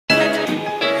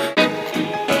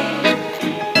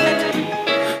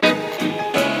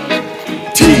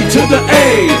to the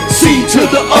A, C to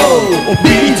the O,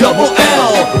 B double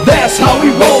L, that's how we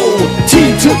roll.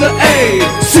 T to the A,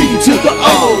 C to the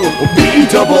O, B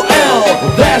double L,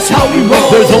 that's how we roll.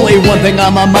 There's only one thing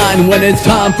on my mind when it's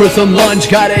time for some lunch.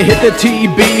 Gotta hit the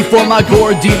TB for my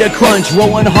gordita crunch.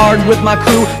 Rolling hard with my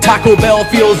crew, Taco Bell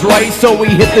feels right, so we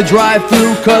hit the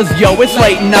drive-thru, cause yo, it's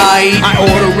late night. I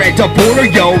order at the border,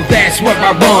 yo, that's what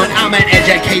I run. I'm an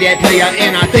educated player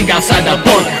and I think outside the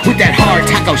bun. With that hard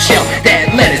taco shell,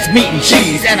 that lettuce, meat and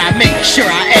cheese, and I make sure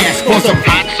I ask for some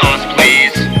hot sauce,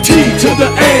 please. T to the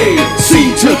A,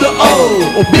 C to the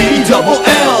O, B double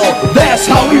L, that's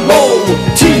how we roll.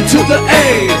 T to the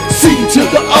A, C to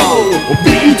the O,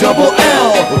 B double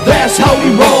L, that's how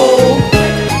we roll.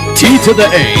 T to the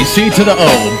A, C to the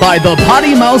O by the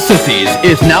Potty Mouth Sissies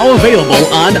is now available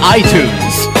on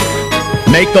iTunes.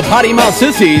 Make the Potty Mouth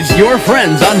Sissies your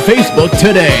friends on Facebook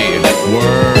today.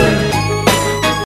 Word.